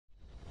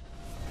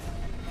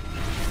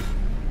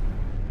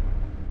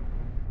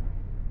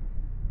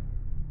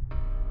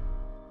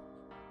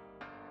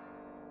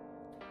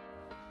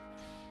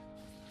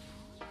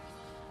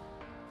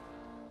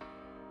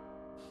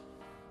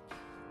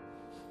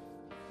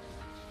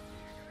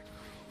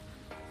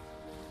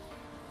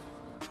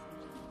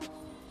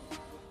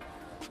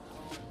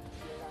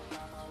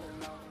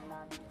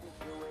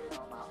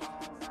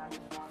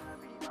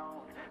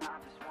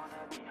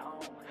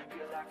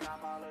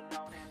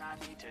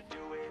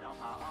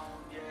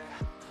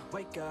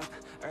Wake up,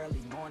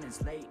 early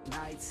mornings, late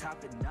nights,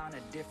 hopping on a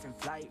different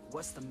flight.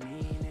 What's the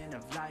meaning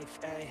of life,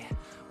 ayy?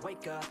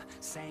 Wake up,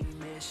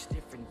 same-ish,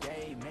 different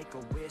day. Make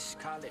a wish,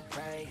 call it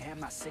pray.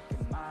 Am I sick,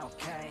 am I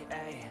okay,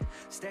 ayy?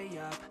 Stay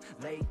up,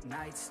 late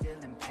nights, still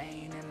in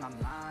pain. In my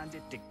mind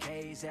it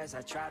decays as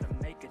I try to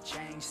make a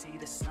change. See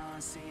the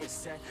sun, see it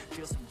set,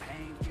 feel some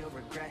pain, feel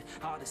regret.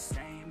 All the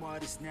same,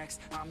 what is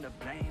next? I'm to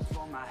blame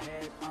for my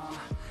head,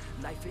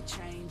 Life it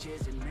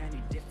changes in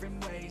many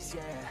different ways,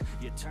 yeah.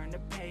 You turn the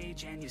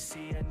page and you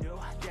see a new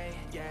day,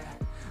 yeah.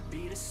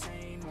 Be the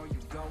same or you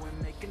go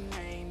and make a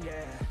name,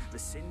 yeah.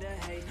 Listen to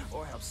hate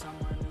or help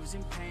someone who's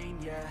in pain,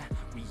 yeah.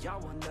 We all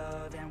want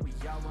love and we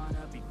all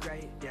wanna be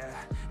great, yeah.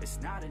 It's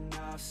not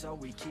enough so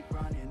we keep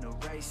running the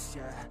race,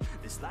 yeah.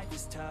 This life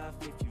is tough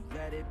if you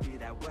let it be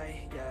that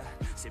way, yeah.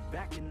 Sit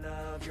back and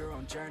love your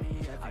own journey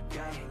every day.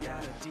 I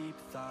got a deep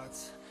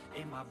thoughts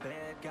in my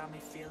bed, got me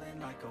feeling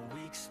like a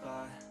weak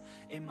spot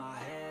in my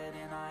head,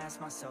 and I ask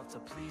myself to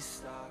please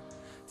stop.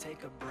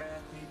 Take a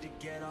breath, need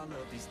to get all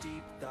of these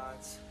deep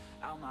thoughts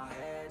out my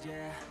head,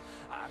 yeah.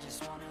 I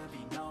just wanna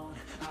be known,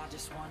 I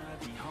just wanna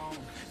be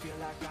home. Feel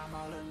like I'm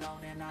all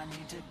alone and I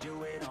need to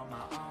do it on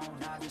my own.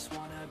 I just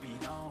wanna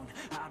be known,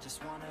 I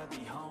just wanna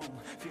be home.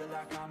 Feel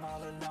like I'm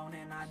all alone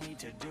and I need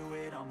to do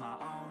it on my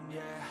own,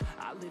 yeah.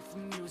 I live for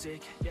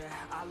music, yeah,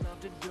 I love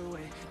to do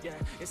it, yeah.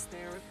 It's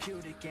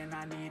therapeutic and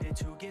I need it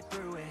to get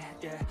through it,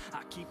 yeah.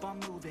 I keep on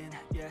moving,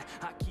 yeah,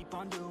 I keep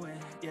on doing,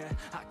 yeah.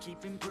 I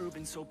keep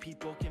improving so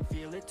people can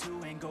feel it too,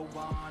 and go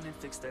on and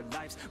fix their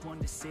lives one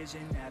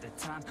decision at a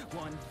time.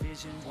 One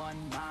vision, one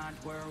mind,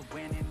 we're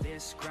winning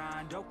this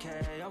grind.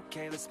 Okay,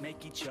 okay, let's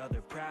make each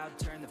other proud.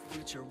 Turn the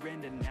future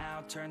into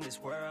now, turn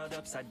this world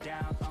upside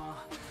down,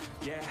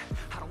 yeah.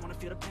 I don't wanna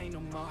feel the pain no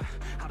more,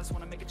 I just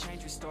wanna make a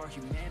change, restore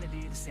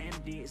humanity. The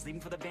sanity is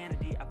leaving for the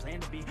vanity. I plan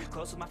to be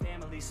close with my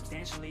family,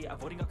 substantially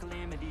avoiding all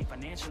calamity.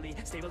 Financially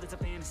stable, it's a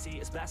fantasy,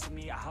 it's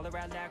blasphemy. I holler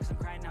out loud cause I'm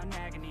crying out in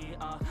agony,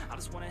 I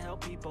just wanna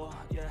help people,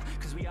 yeah.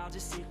 Cause we all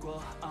just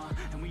equal,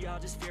 and we all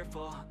just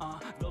fearful,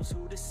 those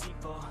who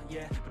deceitful,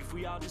 yeah. But if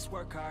we all just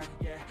work hard,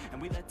 yeah,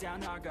 and we let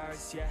down our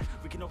guards, yeah,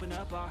 we can open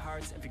up our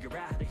hearts and figure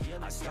out how to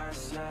heal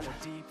ourselves. I got a lot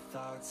of deep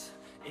thoughts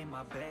in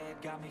my bed,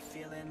 got me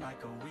feeling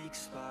like a weak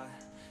spot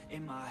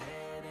in my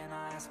head, and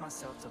I ask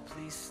myself to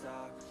please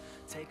stop.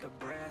 Take a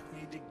breath,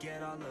 need to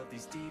get all of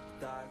these deep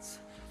thoughts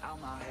out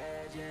my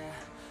head, yeah.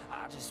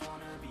 I just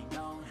wanna be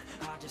known,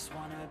 I just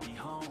wanna be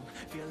home.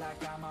 Feel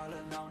like I'm all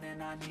alone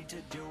and I need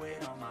to do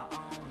it on my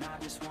own. I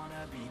just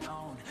wanna be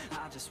known,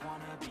 I just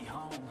wanna be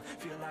home.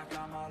 Feel like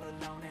I'm all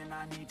alone and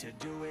I need to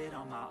do it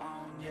on my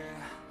own,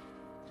 yeah.